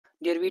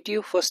Dear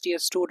video first year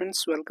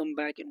students, welcome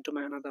back into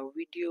my another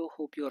video.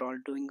 Hope you are all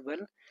doing well.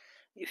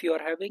 If you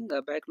are having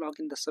a backlog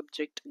in the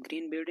subject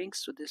green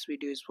buildings, so this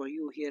video is for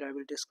you. Here I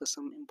will discuss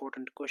some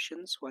important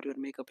questions for your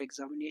makeup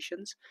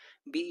examinations.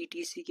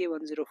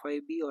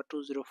 BETCK105B or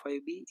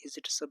 205B, is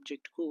it a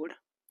subject code?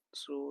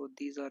 So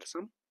these are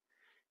some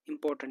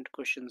important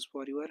questions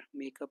for your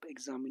makeup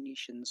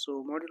examination.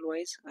 So module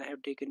wise I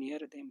have taken here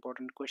the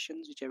important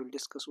questions which I will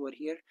discuss over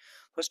here.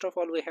 First of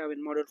all, we have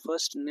in module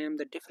first, name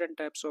the different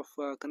types of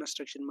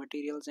construction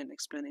materials and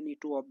explain any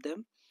two of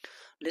them.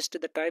 List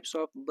the types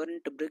of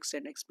burnt bricks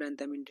and explain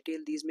them in detail.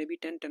 These may be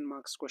 10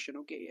 marks question,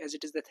 okay, as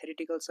it is the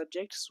theoretical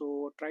subject,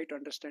 so try to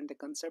understand the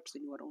concepts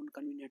in your own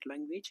convenient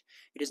language.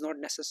 It is not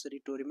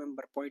necessary to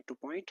remember point to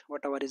point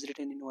whatever is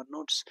written in your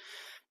notes.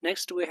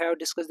 Next, we have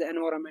discussed the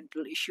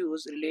environmental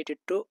issues related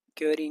to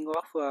curing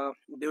of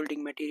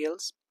building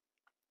materials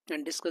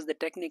and discuss the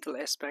technical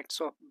aspects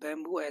of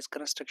bamboo as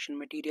construction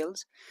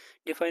materials.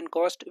 Define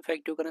cost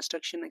effective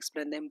construction,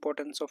 explain the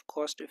importance of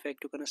cost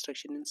effective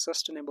construction in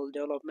sustainable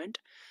development.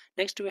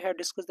 Next, we have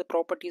discussed the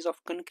properties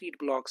of concrete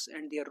blocks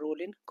and their role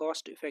in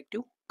cost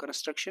effective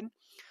construction.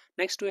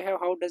 Next, we have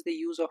how does the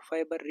use of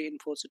fiber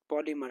reinforced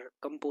polymer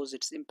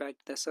composites impact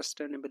the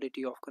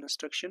sustainability of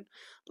construction.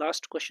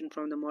 Last question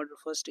from the model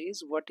first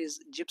is what is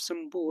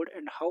gypsum board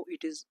and how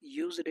it is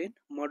used in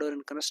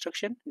modern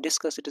construction.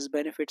 Discuss its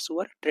benefits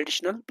over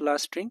traditional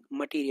plastering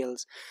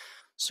materials.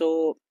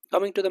 So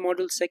coming to the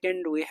model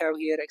second, we have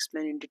here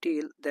explain in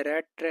detail the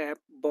rat trap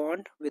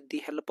bond with the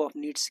help of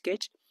neat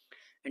sketch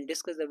and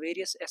discuss the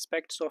various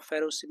aspects of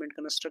ferro cement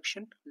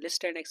construction.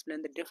 List and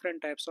explain the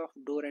different types of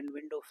door and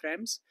window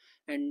frames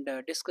and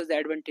discuss the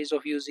advantage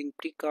of using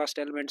precast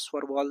elements for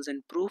walls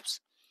and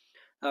roofs.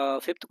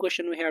 Fifth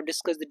question, we have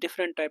discussed the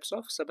different types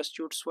of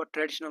substitutes for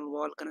traditional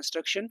wall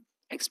construction.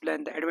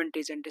 Explain the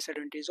advantage and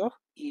disadvantage of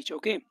each.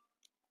 Okay.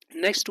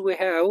 Next, we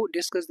have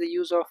discussed the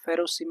use of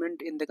ferro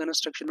cement in the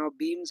construction of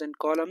beams and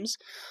columns.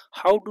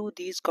 How do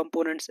these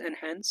components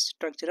enhance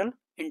structural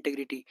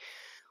integrity?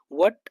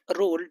 What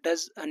role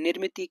does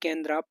Nirmiti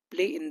Kendra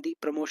play in the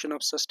promotion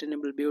of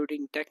sustainable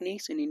building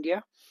techniques in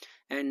India?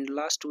 And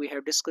last, we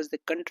have discussed the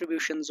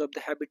contributions of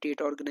the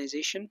Habitat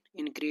organization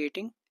in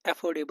creating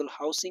affordable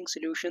housing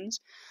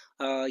solutions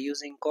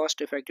using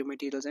cost-effective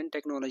materials and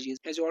technologies.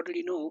 As you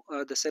already know,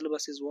 the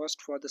syllabus is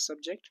vast for the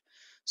subject,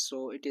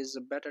 so it is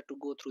better to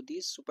go through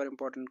these super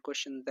important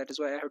questions. That is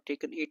why I have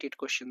taken 88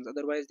 questions.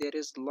 Otherwise, there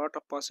is a lot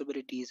of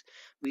possibilities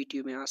which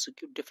you may ask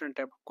you different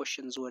type of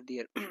questions over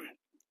there.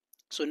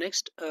 So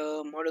next,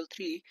 model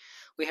 3,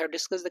 we have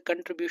discussed the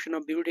contribution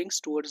of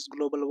buildings towards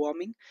global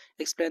warming.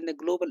 Explain the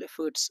global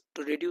efforts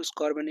to reduce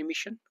carbon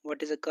emission.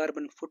 What is a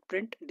carbon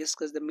footprint?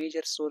 Discuss the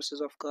major sources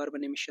of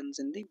carbon emissions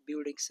in the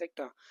building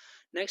sector.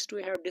 Next,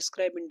 we have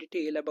described in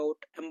detail about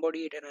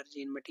embodied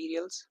energy in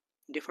materials.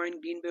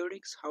 Define green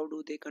buildings. How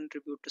do they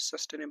contribute to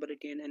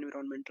sustainability and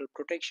environmental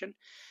protection?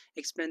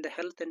 Explain the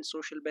health and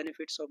social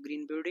benefits of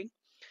green building.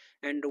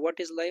 And what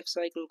is life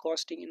cycle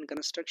costing in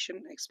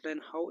construction? Explain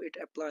how it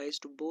applies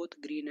to both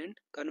green and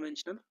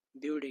conventional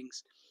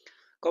buildings.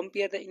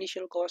 Compare the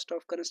initial cost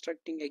of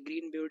constructing a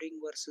green building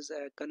versus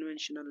a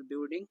conventional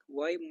building.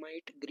 Why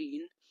might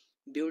green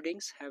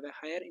buildings have a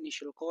higher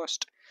initial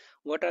cost?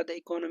 What are the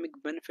economic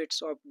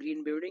benefits of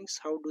green buildings?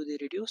 How do they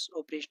reduce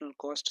operational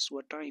costs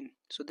over time?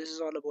 So this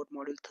is all about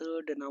model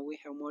third, and now we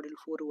have model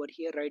 4 over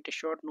here. Write a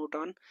short note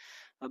on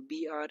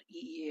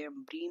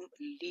BREEAM, BREEAM,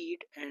 LEED,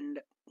 and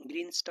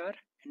Green Star,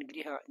 and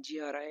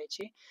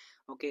GRIHA.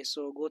 Okay,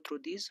 so go through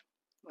these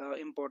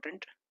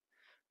important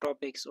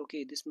topics.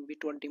 Okay, this may be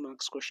 20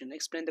 marks question.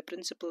 Explain the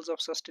principles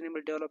of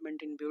sustainable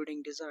development in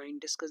building design.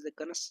 Discuss the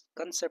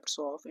concepts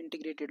of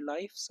integrated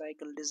life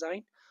cycle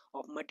design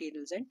of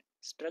materials and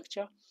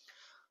structure.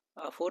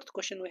 Fourth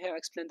question, we have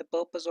explained the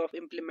purpose of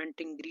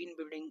implementing green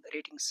building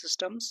rating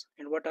systems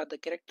and what are the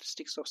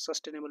characteristics of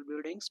sustainable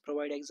buildings.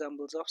 Provide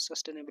examples of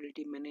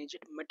sustainability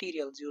managed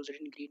materials used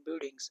in green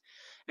buildings.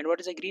 And what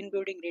is a green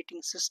building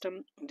rating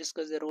system?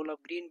 Discuss the role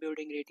of green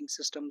building rating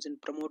systems in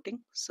promoting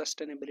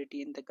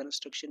sustainability in the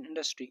construction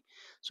industry.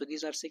 So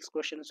these are 6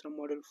 questions from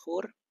module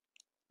 4.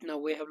 Now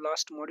we have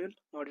last module,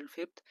 module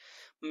 5th.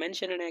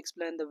 Mention and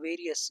explain the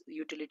various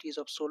utilities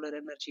of solar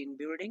energy in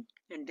building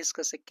and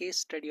discuss a case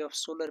study of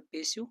solar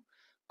passive,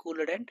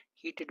 cooled and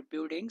heated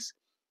buildings.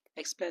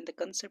 Explain the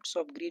concepts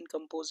of green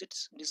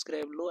composites.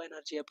 Describe low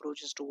energy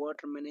approaches to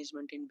water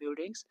management in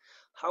buildings.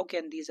 How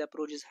can these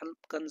approaches help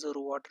conserve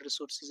water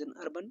resources in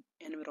urban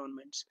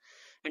environments?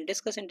 And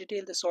discuss in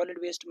detail the solid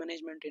waste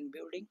management in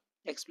building.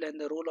 Explain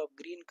the role of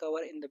green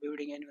cover in the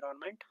building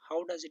environment.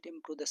 How does it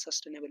improve the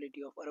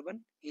sustainability of urban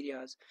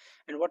areas?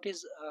 And what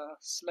is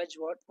sludge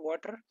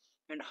water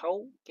and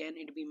how can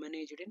it be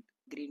managed in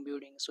green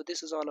buildings? So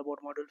this is all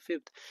about module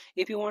 5th.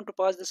 If you want to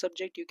pass the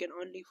subject, you can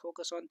only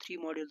focus on 3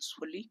 modules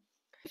fully.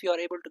 If you are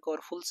able to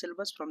cover full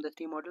syllabus from the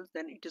 3 modules,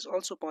 then it is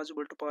also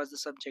possible to pass the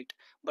subject,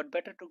 but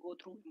better to go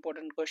through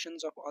important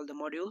questions of all the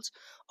modules,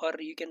 or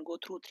you can go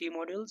through 3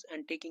 modules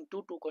and taking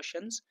 2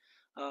 questions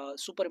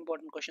super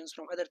important questions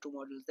from other two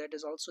modules. That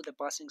is also the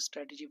passing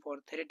strategy for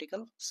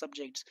theoretical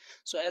subjects.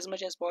 So as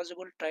much as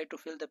possible, try to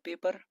fill the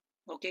paper.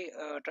 Okay,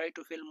 try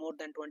to fill more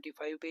than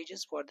 25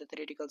 pages for the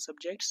theoretical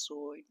subjects,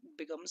 so it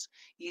becomes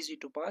easy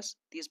to pass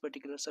these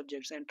particular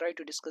subjects. And try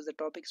to discuss the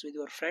topics with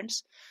your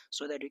friends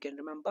so that you can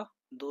remember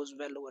those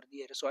well over the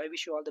year. So I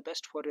wish you all the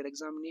best for your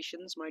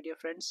examinations, my dear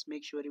friends.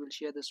 Make sure you will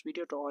share this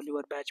video to all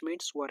your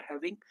batchmates who are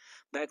having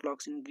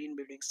backlogs in green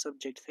building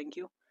subject. Thank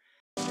you.